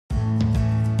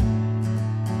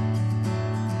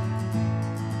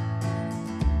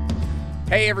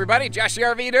Hey everybody, Josh the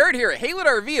RV Nerd here at Haylett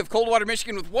RV of Coldwater,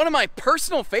 Michigan with one of my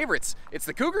personal favorites. It's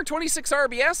the Cougar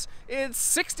 26RBS. It's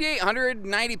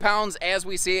 6,890 pounds as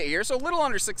we see it here, so a little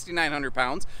under 6,900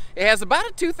 pounds. It has about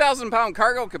a 2,000 pound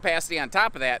cargo capacity on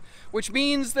top of that, which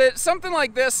means that something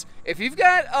like this, if you've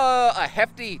got a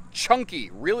hefty, chunky,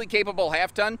 really capable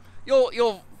half ton,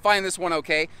 you'll find this one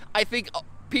okay. I think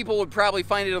people would probably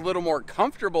find it a little more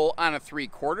comfortable on a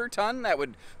 3/4 ton. That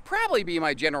would probably be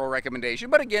my general recommendation.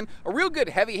 But again, a real good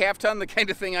heavy half ton, the kind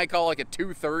of thing I call like a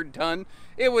 2/3 ton,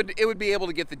 it would be able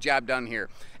to get the job done here.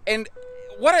 And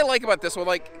what I like about this one,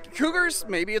 like Cougars,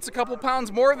 maybe it's a couple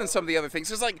pounds more than some of the other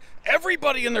things. It's like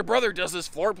everybody and their brother does this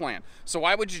floor plan. So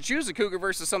why would you choose a Cougar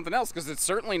versus something else? Because it's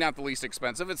certainly not the least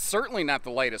expensive. It's certainly not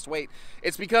the lightest weight.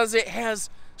 It's because it has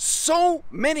so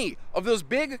many of those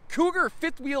big Cougar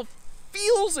fifth wheel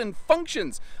feels and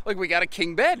functions. Like we got a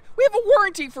king bed. We have a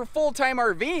warranty for full-time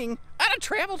RVing on a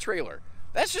travel trailer.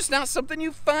 That's just not something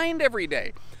you find every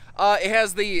day. It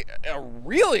has the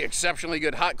really exceptionally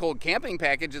good hot-cold camping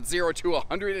package at 0 to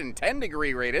 110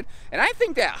 degree rated. And I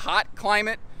think that hot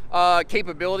climate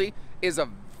capability is a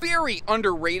very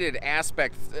underrated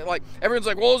aspect. Like everyone's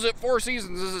like, well, is it 4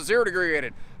 seasons? Is it 0 degree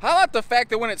rated? How about the fact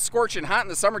that when it's scorching hot in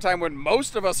the summertime when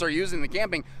most of us are using the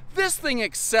camping, this thing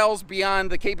excels beyond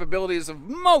the capabilities of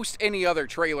most any other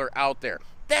trailer out there.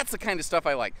 That's the kind of stuff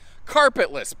I like.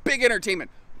 Carpetless, big entertainment,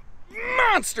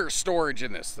 monster storage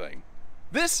in this thing.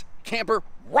 This camper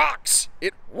rocks.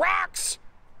 It rocks.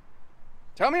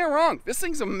 Tell me I'm wrong. This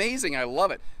thing's amazing. I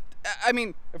love it. I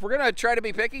mean, if we're gonna try to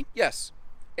be picky, yes,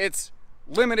 it's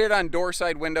limited on door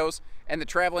side windows, and the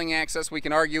traveling access, we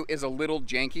can argue, is a little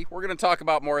janky. We're going to talk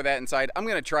about more of that inside. I'm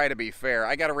going to try to be fair.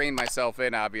 I got to rein myself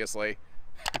in, obviously,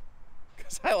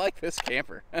 because I like this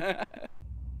camper.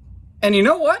 And you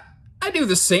know what? I do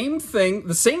the same thing,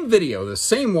 the same video, the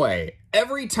same way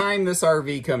every time this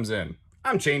RV comes in.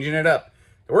 I'm changing it up.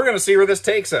 We're going to see where this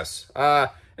takes us.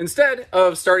 Instead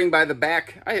of starting by the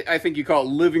back, I think you call it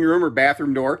living room or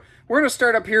bathroom door, we're going to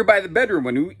start up here by the bedroom.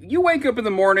 When you wake up in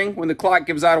the morning, when the clock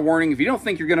gives out a warning, if you don't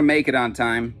think you're going to make it on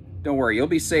time, don't worry, you'll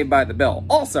be saved by the bell.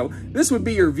 Also, this would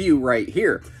be your view right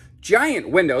here. Giant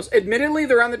windows. Admittedly,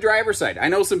 they're on the driver's side. I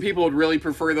know some people would really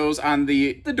prefer those on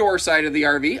the door side of the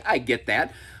RV. I get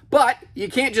that. But you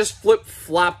can't just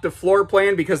flip-flop the floor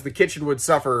plan because the kitchen would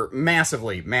suffer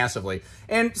massively, massively.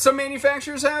 And some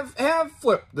manufacturers have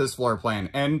flipped this floor plan,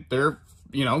 and their,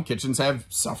 kitchens have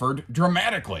suffered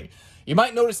dramatically. You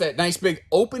might notice that nice big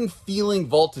open feeling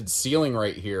vaulted ceiling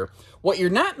right here. What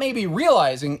you're not maybe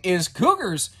realizing is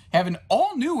Cougars have an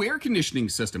all new air conditioning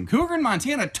system. Cougar in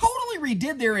Montana totally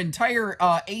redid their entire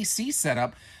AC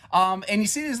setup. And you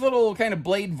see these little kind of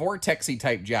blade vortexy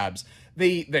type jobs.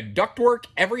 The ductwork,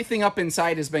 everything up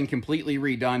inside has been completely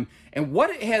redone. And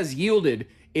what it has yielded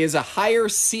is a higher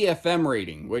CFM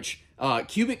rating, which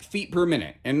cubic feet per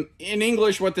minute. And in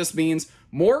English, what this means,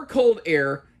 more cold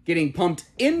air getting pumped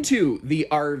into the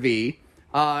RV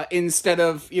instead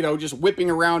of, just whipping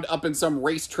around up in some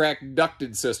racetrack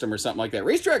ducted system or something like that.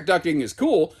 Racetrack ducting is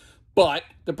cool, but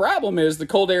the problem is the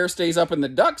cold air stays up in the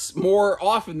ducts more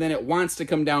often than it wants to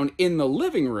come down in the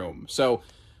living room. So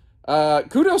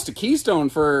kudos to Keystone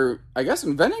for, I guess,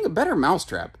 inventing a better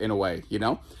mousetrap in a way,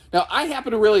 Now, I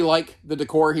happen to really like the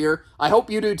decor here. I hope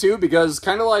you do too, because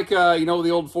kind of like, the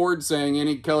old Ford saying,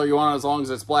 any color you want as long as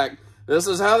it's black. This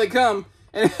is how they come.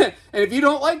 And if you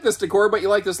don't like this decor, but you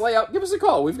like this layout, give us a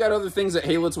call. We've got other things at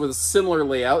Haylett's with a similar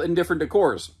layout and different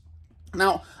decors.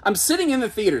 Now, I'm sitting in the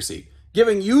theater seat,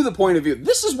 giving you the point of view.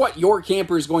 This is what your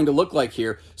camper is going to look like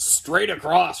here, straight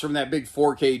across from that big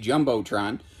 4K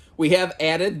Jumbotron. We have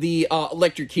added the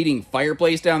electric heating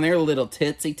fireplace down there, a little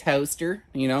Tootsie toaster,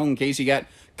 in case you got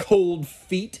cold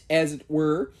feet, as it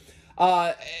were.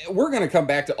 We're going to come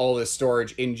back to all this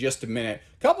storage in just a minute.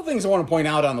 A couple things I want to point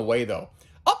out on the way, though.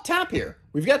 Up top here,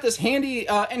 we've got this handy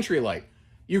entry light.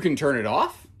 You can turn it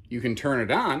off, you can turn it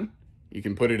on, you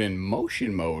can put it in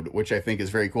motion mode, which I think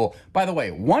is very cool. By the way,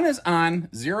 1 is on,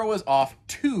 0 is off,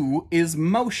 2 is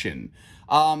motion.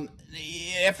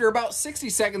 After about 60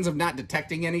 seconds of not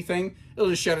detecting anything, it'll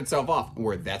just shut itself off. And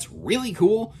where that's really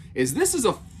cool is this is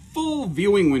a full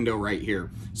viewing window right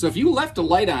here. So if you left a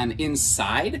light on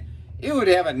inside, it would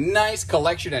have a nice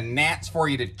collection of gnats for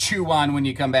you to chew on when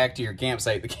you come back to your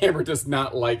campsite. The camera does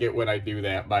not like it when I do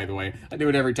that, by the way. I do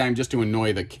it every time just to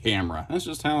annoy the camera. That's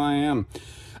just how I am.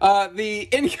 The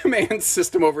in-command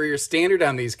system over here, standard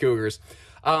on these Cougars.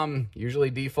 Usually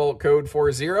default code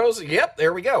 4 zeros. Yep,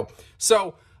 there we go.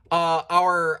 So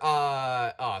our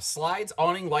slides,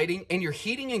 awning, lighting, and your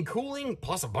heating and cooling,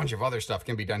 plus a bunch of other stuff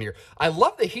can be done here. I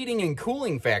love the heating and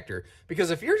cooling factor, because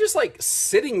if you're just like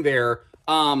sitting there,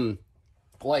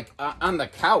 like on the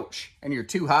couch and you're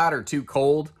too hot or too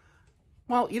cold,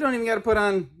 well, you don't even got to put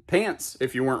on pants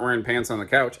if you weren't wearing pants on the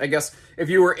couch. I guess if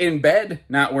you were in bed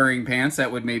not wearing pants,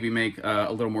 that would maybe make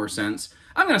a little more sense.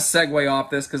 I'm going to segue off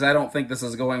this because I don't think this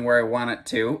is going where I want it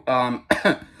to.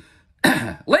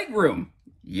 Leg room.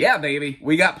 Yeah, baby.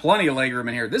 We got plenty of leg room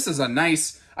in here. This is a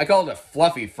nice, I call it a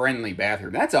fluffy, friendly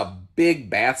bathroom. That's a big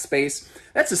bath space.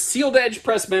 That's a sealed edge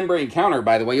pressed membrane counter,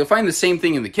 by the way. You'll find the same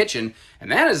thing in the kitchen,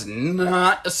 and that is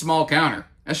not a small counter.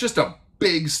 That's just a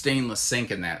big stainless sink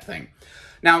in that thing.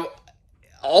 Now,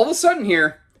 all of a sudden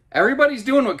here, everybody's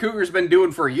doing what Cougar's been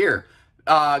doing for a year.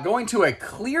 Going to a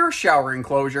clear shower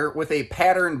enclosure with a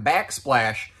patterned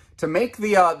backsplash to make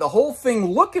the whole thing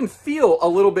look and feel a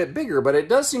little bit bigger, but it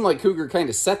does seem like Cougar kind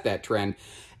of set that trend.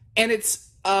 And it's,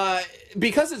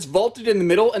 because it's vaulted in the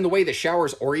middle and the way the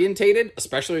shower's orientated,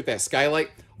 especially with that skylight,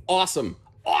 awesome,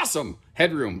 awesome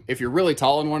headroom. If you're really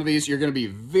tall in one of these, you're going to be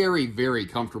very, very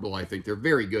comfortable, I think. They're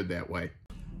very good that way.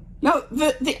 Now,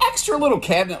 the extra little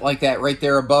cabinet like that right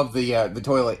there above the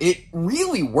toilet, it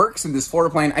really works in this floor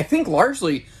plan, I think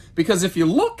largely because if you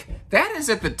look, that is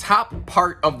at the top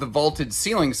part of the vaulted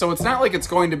ceiling, so it's not like it's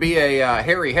going to be a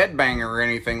hairy headbanger or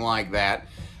anything like that,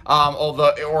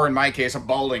 or in my case, a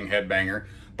balding headbanger,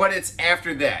 but it's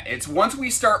after that. It's once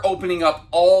we start opening up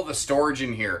all the storage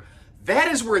in here, that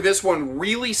is where this one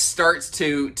really starts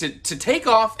to take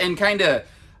off and kind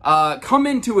of come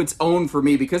into its own for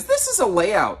me, because this is a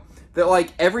layout that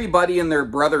like everybody and their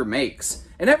brother makes.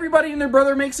 And everybody and their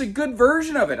brother makes a good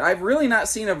version of it. I've really not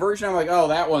seen a version I'm like, oh,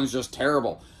 that one's just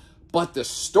terrible. But the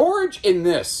storage in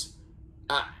this,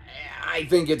 I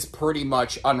think it's pretty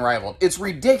much unrivaled. It's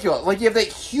ridiculous. Like, you have that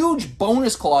huge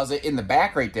bonus closet in the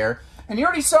back right there. And you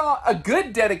already saw a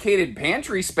good dedicated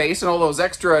pantry space and all those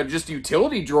extra just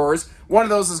utility drawers. One of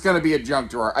those is going to be a junk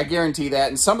drawer. I guarantee that.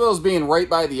 And some of those being right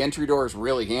by the entry door is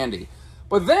really handy.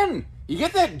 But then you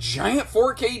get that giant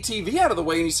 4K TV out of the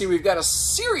way, and you see we've got a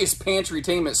serious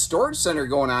pantry-tainment storage center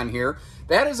going on here.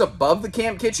 That is above the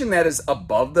camp kitchen. That is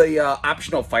above the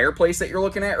optional fireplace that you're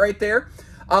looking at right there.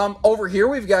 Over here,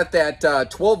 we've got that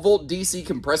 12-volt DC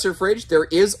compressor fridge. There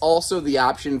is also the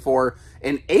option for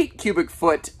an 8 cubic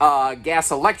foot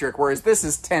gas electric, whereas this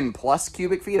is 10 plus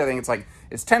cubic feet. I think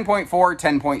it's 10.4,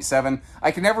 10.7.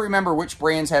 I can never remember which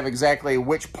brands have exactly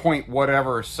which point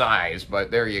whatever size, but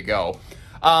there you go.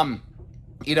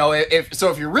 You know, if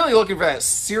you're really looking for that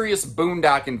serious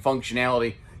boondocking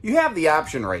functionality, you have the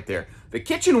option right there. The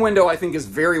kitchen window, I think, is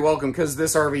very welcome because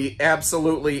this RV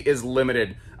absolutely is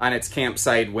limited on its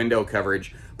campsite window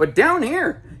coverage. But down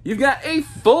here, you've got a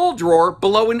full drawer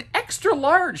below an extra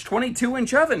large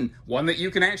 22-inch oven, one that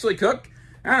you can actually cook.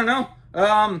 I don't know.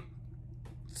 I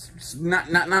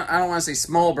don't want to say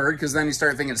small bird because then you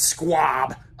start thinking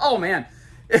squab. Oh man.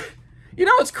 You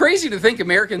know, it's crazy to think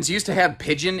Americans used to have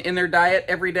pigeon in their diet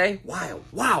every day.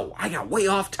 Wow, I got way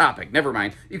off topic. Never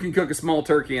mind. You can cook a small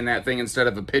turkey in that thing instead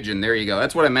of a pigeon. There you go.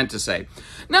 That's what I meant to say.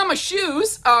 Now, my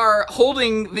shoes are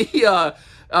holding the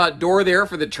door there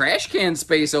for the trash can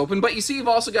space open, but you see you've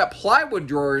also got plywood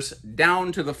drawers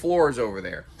down to the floors over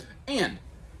there. And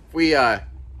if we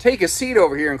take a seat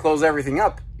over here and close everything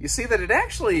up, you see that it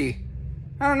actually,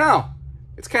 I don't know,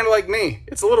 it's kind of like me.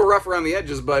 It's a little rough around the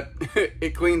edges, but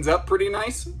it cleans up pretty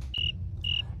nice.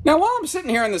 Now, while I'm sitting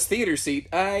here on this theater seat,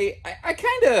 I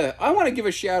want to give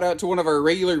a shout out to one of our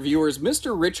regular viewers,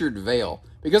 Mr. Richard Vale,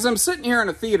 because I'm sitting here on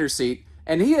a theater seat,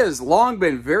 and he has long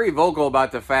been very vocal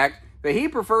about the fact that he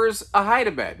prefers a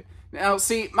hide-a-bed. Now,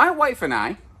 see, my wife and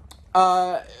I,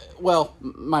 well,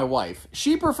 my wife,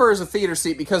 she prefers a theater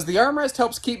seat because the armrest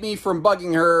helps keep me from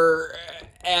bugging her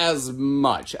as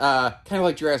much. Kind of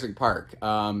like Jurassic Park.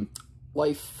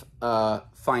 Life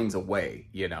finds a way,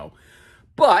 you know.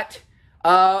 But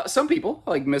some people,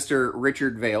 like Mr.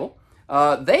 Richard Vale,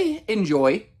 they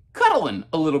enjoy cuddling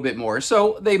a little bit more,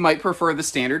 so they might prefer the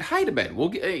standard hide-a-bed.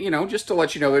 We'll, you know, just to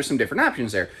let you know, there's some different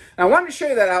options there. Now, I wanted to show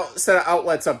you that set of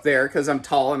outlets up there because I'm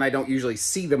tall and I don't usually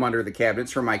see them under the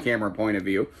cabinets from my camera point of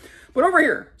view. But over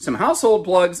here, some household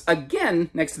plugs, again,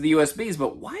 next to the USBs,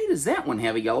 but why does that one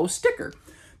have a yellow sticker?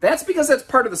 That's because that's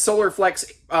part of the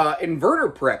SolarFlex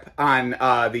inverter prep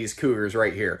on these Cougars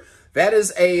right here. That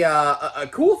is a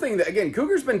cool thing that, again,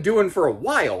 Cougar's been doing for a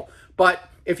while, but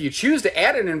if you choose to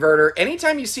add an inverter,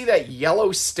 anytime you see that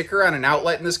yellow sticker on an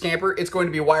outlet in this camper, it's going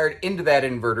to be wired into that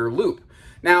inverter loop.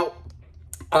 Now,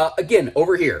 again,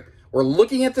 over here, we're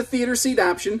looking at the theater seat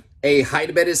option. A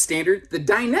hide-a-bed is standard. The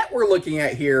dinette we're looking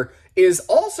at here is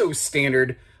also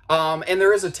standard, and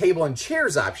there is a table and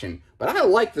chairs option. But I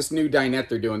like this new dinette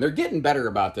they're doing. They're getting better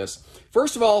about this.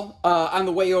 First of all, on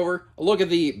the way over, look at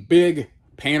the big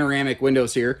panoramic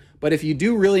windows here. But if you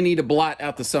do really need to blot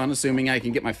out the sun, assuming I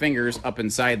can get my fingers up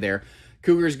inside there,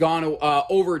 Cougar's gone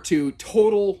over to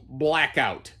total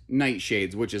blackout night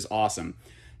shades, which is awesome.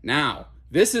 Now,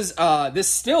 this is this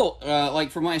still,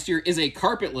 like from last year, is a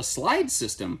carpetless slide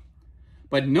system.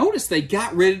 But notice they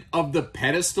got rid of the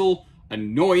pedestal,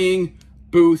 annoying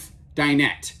booth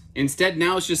dinette. Instead,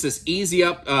 now it's just this easy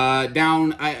up,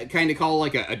 down, I kind of call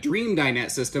it like a dream dinette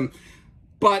system.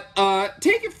 But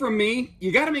take it from me,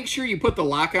 you got to make sure you put the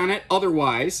lock on it,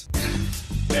 otherwise...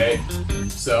 Hey,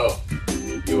 so,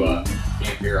 you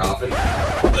can't veer often?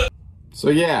 So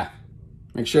yeah,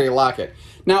 make sure you lock it.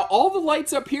 Now, all the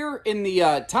lights up here in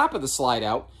the top of the slide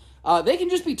out, they can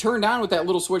just be turned on with that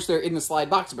little switch there in the slide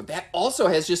box, but that also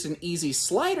has just an easy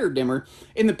slider dimmer.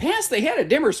 In the past, they had a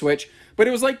dimmer switch, but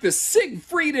it was like the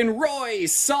Siegfried and Roy,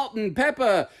 salt and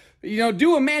pepper, you know,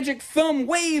 do a magic thumb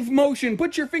wave motion,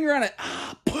 put your finger on it,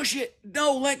 push it,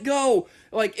 no, let go.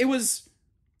 Like, it was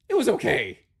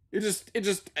okay.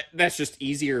 That's just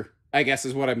easier, I guess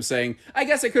is what I'm saying. I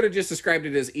guess I could have just described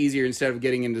it as easier instead of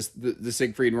getting into the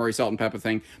Siegfried and Roy salt and pepper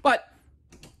thing, but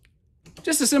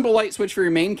just a simple light switch for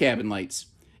your main cabin lights.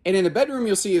 And in the bedroom,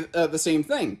 you'll see the same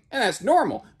thing, and that's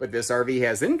normal, but this RV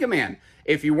has in command.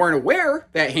 If you weren't aware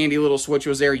that handy little switch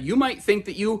was there, you might think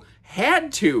that you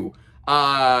had to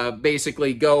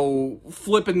basically go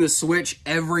flipping the switch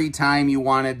every time you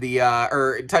wanted the,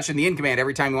 or touching the in command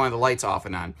every time you wanted the lights off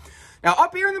and on. Now,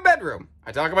 up here in the bedroom,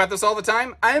 I talk about this all the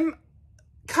time, I'm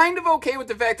kind of okay with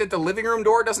the fact that the living room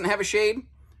door doesn't have a shade.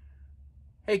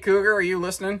 Hey, Cougar, are you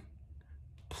listening?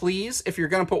 Please, if you're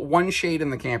going to put one shade in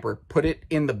the camper, put it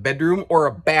in the bedroom or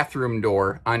a bathroom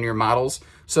door on your models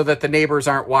so that the neighbors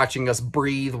aren't watching us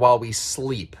breathe while we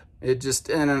sleep. It just,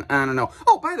 I don't know.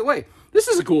 Oh, by the way, this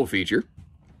is a cool feature.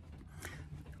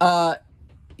 Let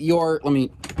me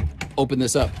open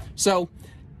this up. So,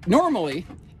 normally,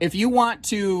 if you want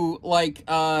to, like,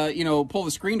 you know, pull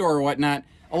the screen door or whatnot,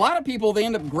 a lot of people, they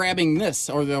end up grabbing this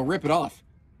or they'll rip it off.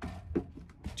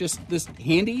 Just this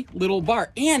handy little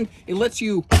bar, and it lets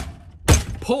you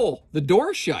pull the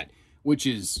door shut, which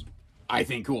is, I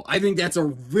think, cool. I think that's a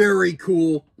very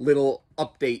cool little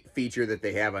update feature that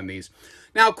they have on these.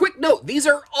 Now, quick note, these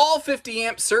are all 50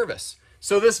 amp service.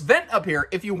 So this vent up here,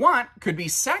 if you want, could be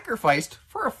sacrificed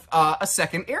for a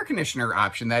second air conditioner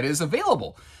option that is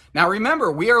available. Now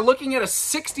remember, we are looking at a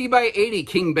 60 by 80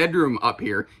 king bedroom up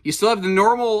here. You still have the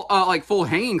normal, like full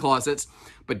hanging closets,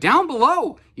 but down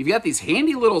below, you've got these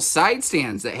handy little side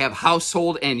stands that have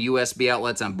household and USB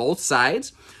outlets on both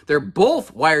sides. They're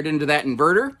both wired into that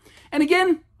inverter. And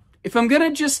again, if I'm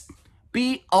gonna just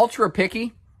be ultra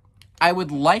picky, I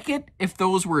would like it if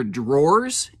those were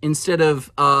drawers instead of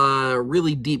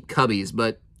really deep cubbies,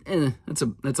 but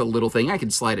that's a little thing. I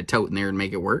could slide a tote in there and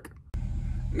make it work.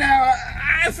 Now,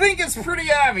 I think it's pretty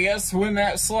obvious when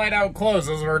that slide out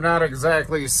closes, we're not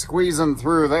exactly squeezing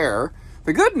through there.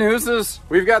 The good news is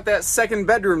we've got that second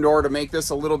bedroom door to make this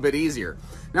a little bit easier.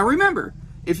 Now remember,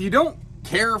 if you don't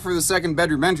care for the second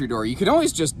bedroom entry door, you can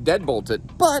always just deadbolt it,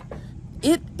 but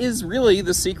it is really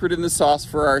the secret in the sauce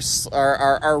for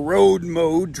our road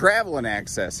mode traveling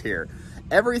access here.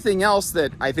 Everything else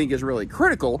that I think is really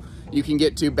critical, you can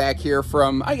get to back here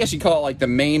from, I guess you call it like the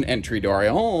main entry door. I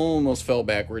almost fell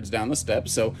backwards down the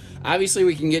steps, so obviously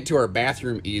we can get to our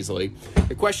bathroom easily.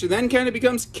 The question then kind of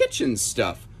becomes kitchen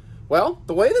stuff. Well,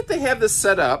 the way that they have this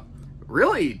set up,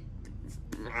 really,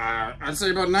 I'd say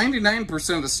about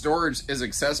 99% of the storage is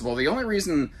accessible. The only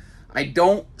reason I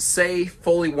don't say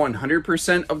fully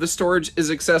 100% of the storage is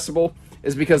accessible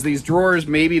is because these drawers,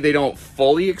 maybe they don't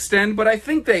fully extend, but I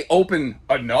think they open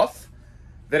enough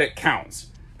that it counts.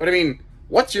 But I mean,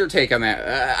 what's your take on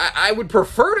that? I would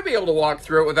prefer to be able to walk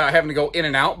through it without having to go in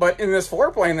and out, but in this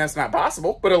floor plan, that's not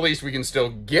possible. But at least we can still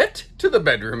get to the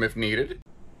bedroom if needed.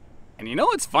 And you know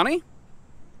what's funny?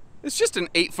 It's just an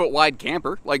 8-foot wide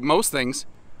camper, like most things.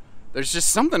 There's just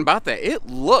something about that. It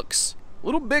looks a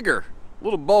little bigger, a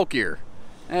little bulkier.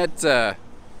 That's a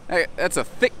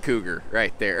thick Cougar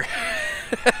right there.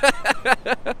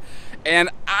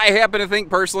 And I happen to think,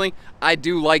 personally, I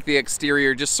do like the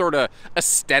exterior, just sort of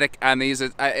aesthetic on these.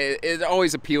 It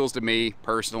always appeals to me,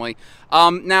 personally.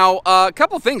 Now, a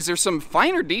couple things. There's some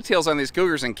finer details on these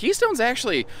Cougars, and Keystone's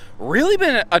actually really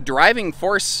been a driving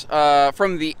force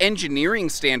from the engineering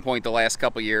standpoint the last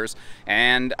couple years.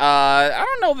 And I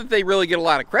don't know that they really get a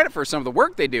lot of credit for some of the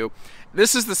work they do.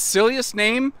 This is the silliest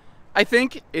name, I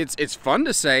think. It's fun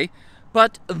to say,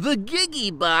 but the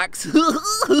Giggy Box.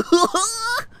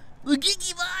 The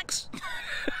Giggy Box.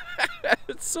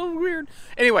 It's so weird.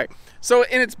 Anyway, so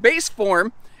in its base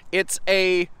form, it's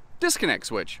a disconnect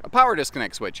switch, a power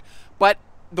disconnect switch. But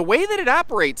the way that it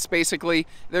operates, basically,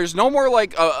 there's no more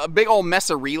like a big old mess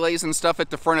of relays and stuff at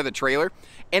the front of the trailer,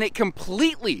 and it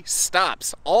completely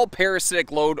stops all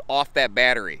parasitic load off that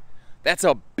battery. That's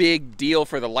a big deal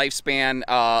for the lifespan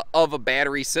of a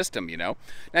battery system, you know.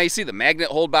 Now you see the magnet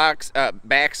hold box,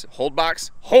 hold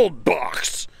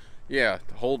box. Yeah,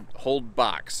 hold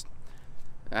box.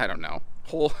 I don't know.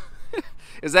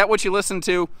 Is that what you listen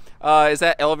to? Is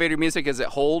that elevator music? Is it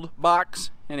hold box?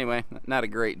 Anyway, not a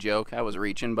great joke. I was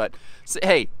reaching, but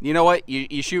hey, you know what?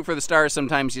 You shoot for the stars,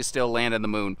 sometimes you still land on the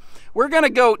moon. We're going to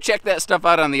go check that stuff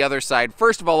out on the other side.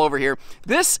 First of all, over here,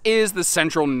 this is the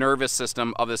central nervous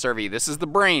system of this RV. This is the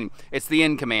brain. It's the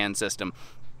in-command system.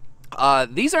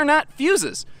 These are not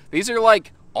fuses. These are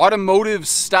like automotive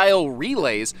style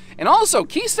relays, and also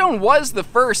Keystone was the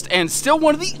first and still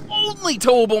one of the only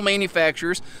towable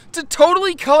manufacturers to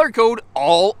totally color code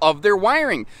all of their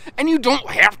wiring. And you don't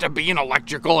have to be an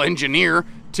electrical engineer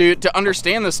to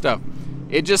understand this stuff.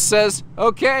 It just says,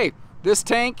 okay, this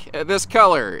tank, this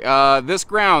color, this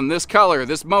ground, this color,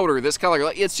 this motor, this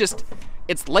color.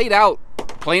 It's laid out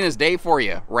plain as day for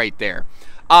you right there.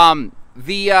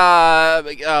 The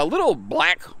little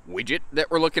black widget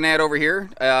that we're looking at over here,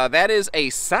 that is a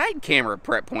side camera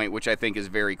prep point, which I think is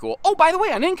very cool. Oh, by the way,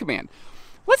 on in-command,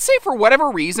 let's say for whatever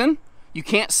reason you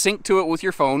can't sync to it with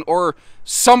your phone, or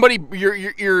somebody,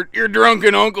 your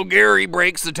drunken Uncle Gary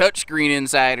breaks the touchscreen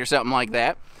inside or something like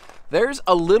that. There's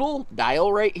a little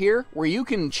dial right here where you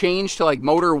can change to like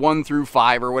motor 1 through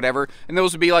 5 or whatever, and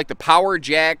those would be like the power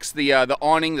jacks, the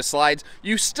awning, the slides.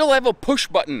 You still have a push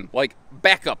button, like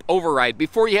backup override,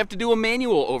 before you have to do a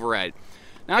manual override.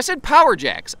 Now I said power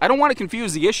jacks. I don't want to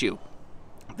confuse the issue.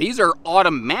 These are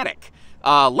automatic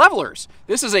levelers.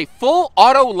 This is a full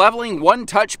auto leveling,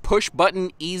 one-touch push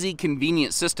button, easy,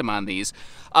 convenient system on these.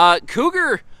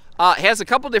 Cougar has a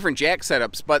couple different jack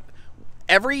setups, but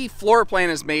every floor plan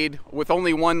is made with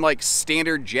only one like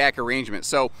standard jack arrangement.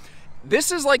 So this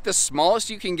is like the smallest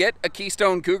you can get a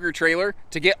Keystone Cougar trailer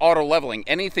to get auto leveling.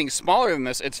 Anything smaller than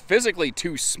this, it's physically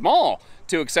too small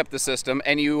to accept the system,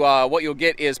 and what you'll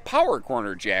get is power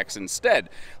corner jacks instead,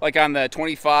 like on the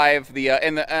 25,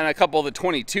 and a couple of the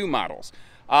 22 models.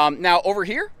 Now over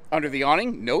here under the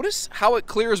awning, notice how it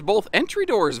clears both entry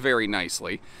doors very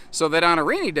nicely, so that on a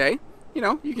rainy day, you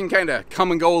know, you can kind of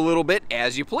come and go a little bit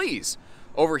as you please.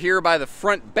 Over here by the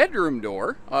front bedroom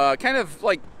door, kind of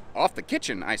like off the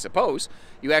kitchen, I suppose,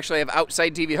 you actually have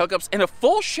outside TV hookups and a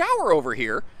full shower over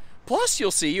here. Plus,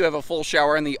 you'll see you have a full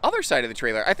shower on the other side of the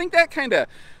trailer. I think that kind of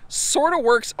sort of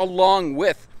works along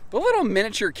with the little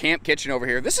miniature camp kitchen over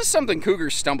here. This is something Cougar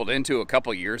stumbled into a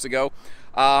couple years ago.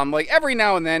 Like every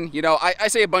now and then, you know, I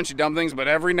say a bunch of dumb things, but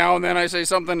every now and then I say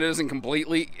something that isn't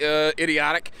completely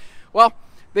idiotic. Well,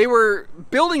 they were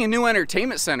building a new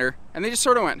entertainment center, and they just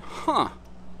sort of went, huh,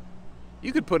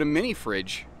 you could put a mini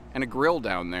fridge and a grill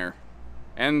down there.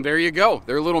 And there you go.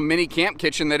 Their little mini camp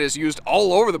kitchen that is used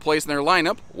all over the place in their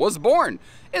lineup was born.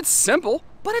 It's simple,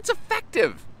 but it's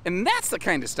effective. And that's the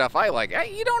kind of stuff I like.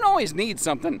 You don't always need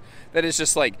something that is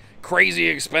just like crazy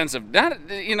expensive.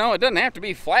 You know, it doesn't have to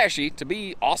be flashy to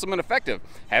be awesome and effective.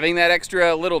 Having that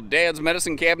extra little dad's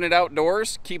medicine cabinet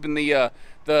outdoors, keeping the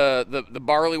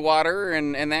barley water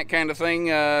and that kind of thing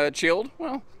chilled,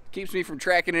 well, keeps me from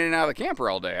tracking in and out of the camper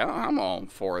all day. I'm all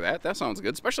for that. That sounds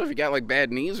good, especially if you got like bad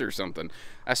knees or something.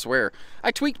 I swear.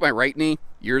 I tweaked my right knee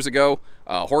years ago.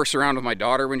 Horsed around with my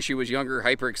daughter when she was younger,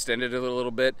 hyperextended it a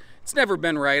little bit. It's never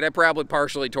been right. I probably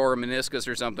partially tore a meniscus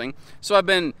or something. So I've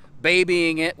been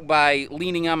babying it by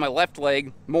leaning on my left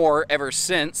leg more ever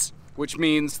since, which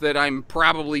means that I'm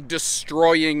probably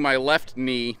destroying my left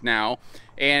knee now.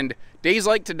 And days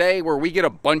like today where we get a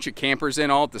bunch of campers in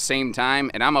all at the same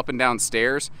time and I'm up and down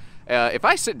stairs, if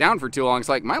I sit down for too long, it's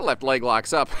like my left leg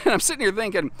locks up. And I'm sitting here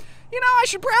thinking, you know, I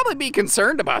should probably be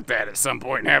concerned about that at some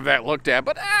point and have that looked at.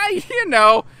 But, you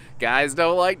know, guys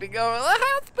don't like to go to the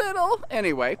hospital.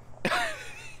 Anyway,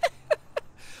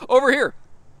 over here,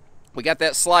 we got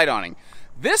that slide awning.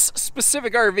 This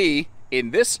specific RV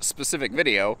in this specific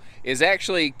video is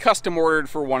actually custom ordered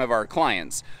for one of our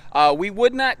clients. We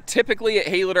would not typically at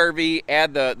Haylett RV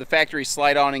add the factory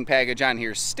slide awning package on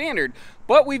here standard,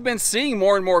 but we've been seeing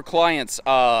more and more clients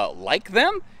like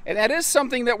them, and that is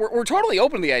something that we're totally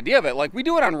open to the idea of it. Like, we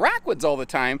do it on Rockwoods all the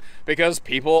time because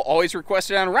people always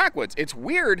request it on Rockwoods. It's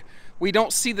weird we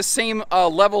don't see the same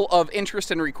level of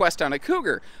interest and request on a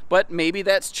Cougar, but maybe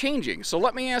that's changing. So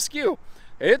let me ask you,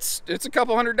 it's a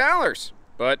couple $100.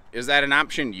 But is that an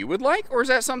option you would like, or is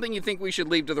that something you think we should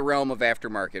leave to the realm of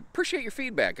aftermarket? Appreciate your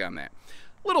feedback on that.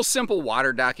 Little simple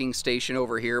water docking station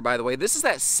over here, by the way. This is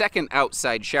that second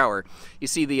outside shower. You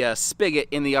see the spigot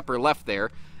in the upper left there.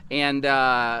 And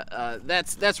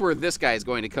that's where this guy is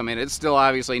going to come in. It's still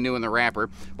obviously new in the wrapper.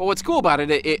 But what's cool about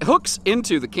it, it hooks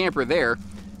into the camper there.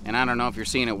 And I don't know if you're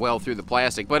seeing it well through the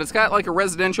plastic, but it's got like a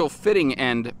residential fitting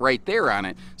end right there on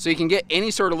it. So you can get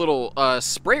any sort of little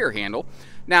sprayer handle.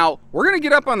 Now, we're going to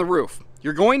get up on the roof.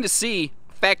 You're going to see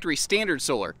factory standard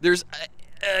solar. There's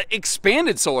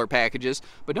expanded solar packages,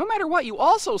 but no matter what, you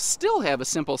also still have a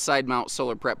simple side mount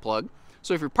solar prep plug.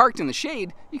 So if you're parked in the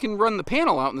shade, you can run the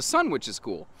panel out in the sun, which is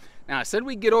cool. Now, I said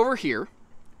we'd get over here.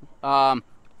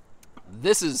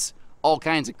 This is all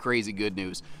kinds of crazy good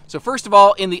news. So first of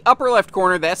all, in the upper left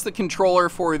corner, that's the controller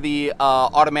for the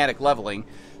automatic leveling.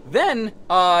 Then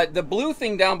the blue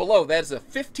thing down below, that's a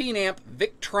 15 amp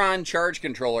Victron charge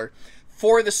controller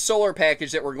for the solar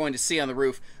package that we're going to see on the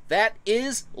roof. That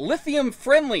is lithium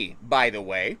friendly, by the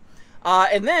way.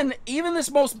 And then even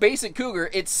this most basic Cougar,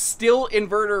 it's still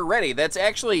inverter ready. That's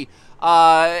actually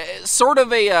sort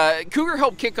of a Cougar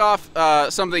helped kick off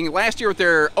something last year with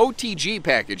their OTG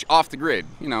package, off the grid.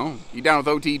 You know, you down with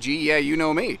OTG? Yeah, you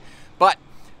know me. But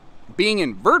being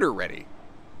inverter ready,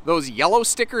 those yellow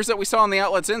stickers that we saw on the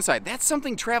outlets inside, that's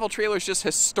something travel trailers just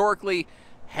historically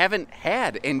haven't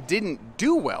had and didn't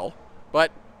do well.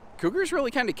 But Cougar's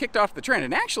really kind of kicked off the trend.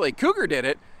 And actually, Cougar did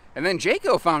it. And then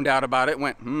Jayco found out about it and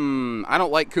went, I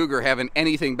don't like Cougar having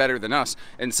anything better than us.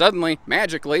 And suddenly,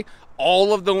 magically,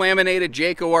 all of the laminated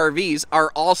Jayco RVs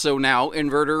are also now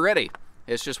inverter ready.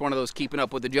 It's just one of those keeping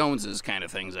up with the Joneses kind of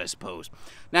things, I suppose.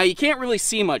 Now, you can't really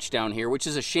see much down here, which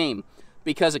is a shame,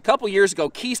 because a couple years ago,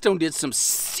 Keystone did some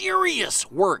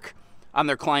serious work on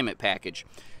their climate package.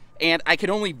 And I can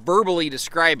only verbally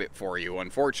describe it for you,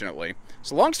 unfortunately.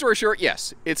 So long story short,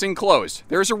 yes, it's enclosed.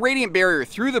 There's a radiant barrier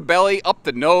through the belly, up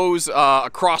the nose,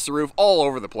 across the roof, all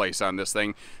over the place on this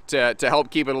thing to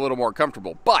help keep it a little more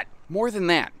comfortable. But more than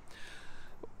that,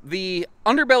 the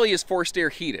underbelly is forced air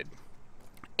heated.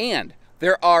 And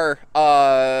there are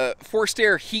forced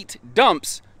air heat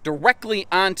dumps directly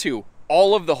onto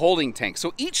all of the holding tanks.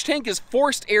 So each tank is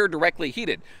forced air directly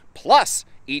heated. Plus,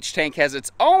 each tank has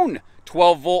its own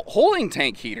 12-volt holding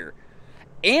tank heater.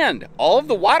 And all of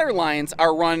the water lines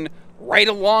are run right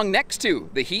along next to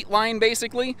the heat line,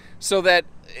 basically, so that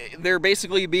they're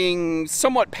basically being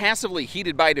somewhat passively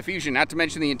heated by diffusion, not to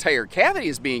mention the entire cavity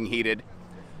is being heated.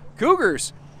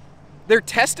 Cougars, they're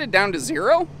tested down to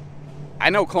 0.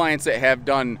 I know clients that have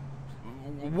done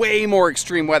way more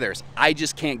extreme weathers. I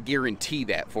just can't guarantee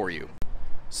that for you.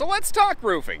 So let's talk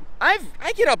roofing. I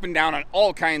get up and down on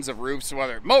all kinds of roofs,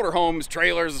 whether motorhomes,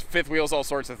 trailers, fifth wheels, all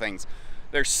sorts of things.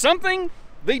 There's something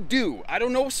they do. I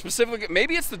don't know specifically.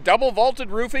 Maybe it's the double vaulted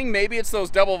roofing. Maybe it's those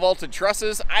double vaulted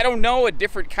trusses. I don't know, a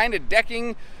different kind of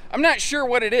decking. I'm not sure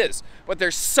what it is, but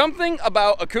there's something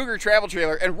about a Cougar travel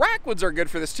trailer, and Rockwoods are good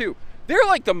for this too. They're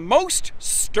like the most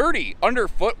sturdy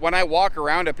underfoot when I walk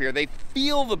around up here. They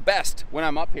feel the best when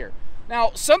I'm up here.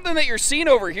 Now, something that you're seeing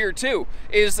over here too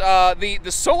is the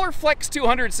Solar Flex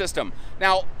 200 system.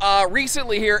 Now,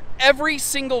 recently here, every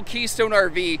single Keystone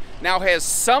RV now has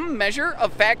some measure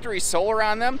of factory solar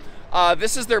on them.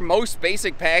 This is their most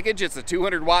basic package. It's a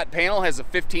 200-watt panel, has a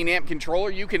 15-amp controller.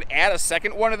 You can add a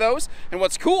second one of those. And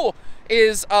what's cool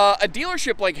is a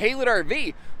dealership like Haylett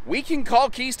RV, we can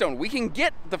call Keystone, we can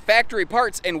get the factory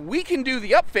parts, and we can do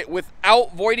the upfit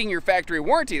without voiding your factory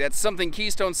warranty. That's something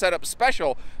Keystone set up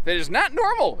special that is not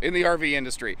normal in the RV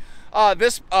industry.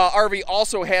 This RV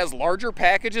also has larger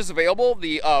packages available,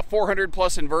 the 400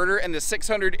 plus inverter and the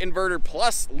 600 inverter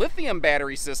plus lithium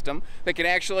battery system that can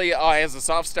actually, has a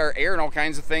soft start air and all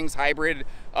kinds of things, hybrid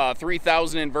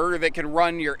 3000 inverter that can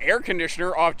run your air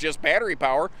conditioner off just battery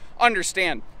power.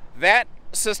 Understand, that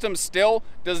system still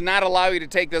does not allow you to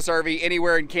take this RV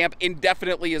anywhere and camp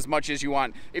indefinitely as much as you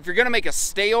want. If you're going to make a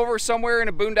stayover somewhere in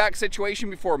a boondock situation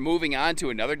before moving on to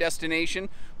another destination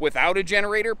without a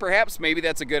generator, perhaps maybe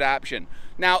that's a good option.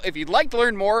 Now, if you'd like to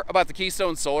learn more about the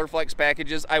Keystone Solar Flex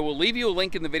packages, I will leave you a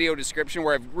link in the video description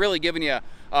where I've really given you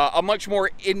a much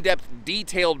more in-depth,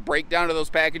 detailed breakdown of those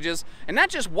packages, and not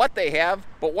just what they have,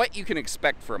 but what you can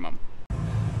expect from them.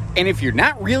 And if you're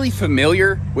not really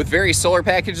familiar with various solar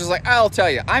packages, like I'll tell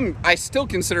you, I still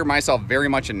consider myself very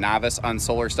much a novice on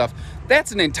solar stuff.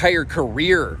 That's an entire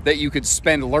career that you could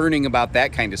spend learning about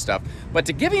that kind of stuff. But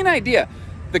to give you an idea,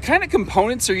 the kind of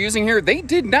components they're using here, they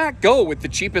did not go with the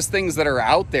cheapest things that are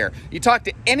out there. You talk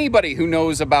to anybody who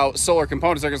knows about solar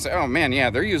components, they're gonna say, oh man, yeah,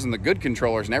 they're using the good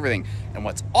controllers and everything. And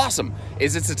what's awesome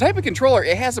is it's the type of controller,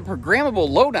 it has a programmable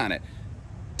load on it.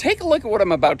 Take a look at what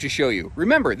I'm about to show you.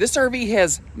 Remember, this RV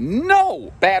has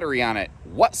no battery on it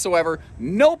whatsoever,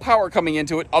 no power coming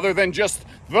into it other than just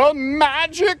the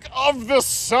magic of the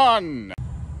sun.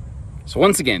 So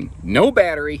once again, no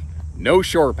battery, no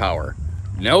shore power,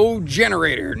 No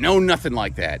generator, no nothing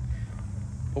like that.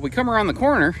 But we come around the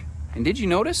corner, and did you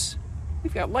notice?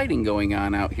 We've got lighting going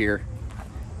on out here.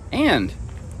 And,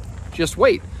 just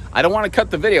wait. I don't want to cut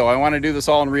the video. I want to do this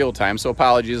all in real time, so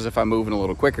apologies if I'm moving a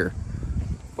little quicker.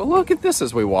 But look at this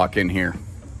as we walk in here.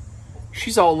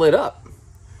 She's all lit up.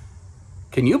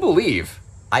 Can you believe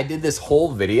I did this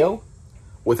whole video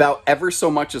without ever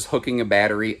so much as hooking a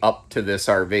battery up to this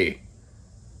RV?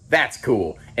 That's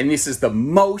cool. And this is the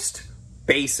most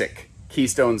basic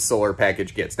Keystone solar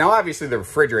package gets. Now, obviously, the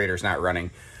refrigerator's not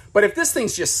running, but if this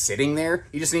thing's just sitting there,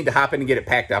 you just need to hop in and get it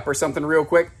packed up or something real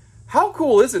quick, how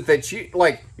cool is it that you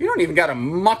don't even got to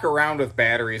muck around with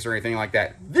batteries or anything like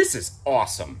that? This is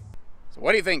awesome. So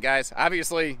what do you think, guys?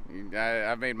 Obviously,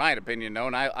 I've made my opinion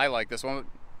known. I like this one.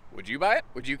 Would you buy it?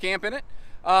 Would you camp in it?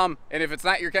 And if it's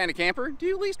not your kind of camper, do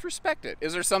you at least respect it?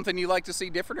 Is there something you'd like to see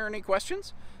different or any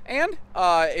questions? And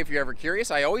if you're ever curious,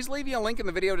 I always leave you a link in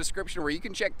the video description where you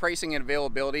can check pricing and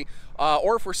availability.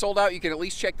 Or if we're sold out, you can at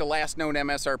least check the last known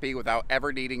MSRP without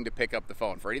ever needing to pick up the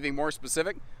phone. For anything more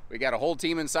specific, we got a whole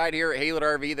team inside here at Haylett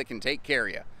RV that can take care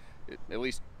of you. At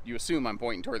least you assume I'm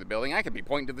pointing toward the building. I could be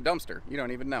pointing to the dumpster. You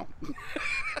don't even know.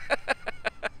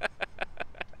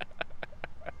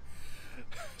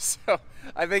 So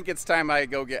I think it's time I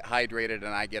go get hydrated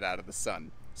and I get out of the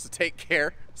sun. So take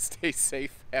care, stay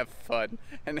safe, have fun,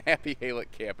 and happy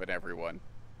Haylett camping, everyone.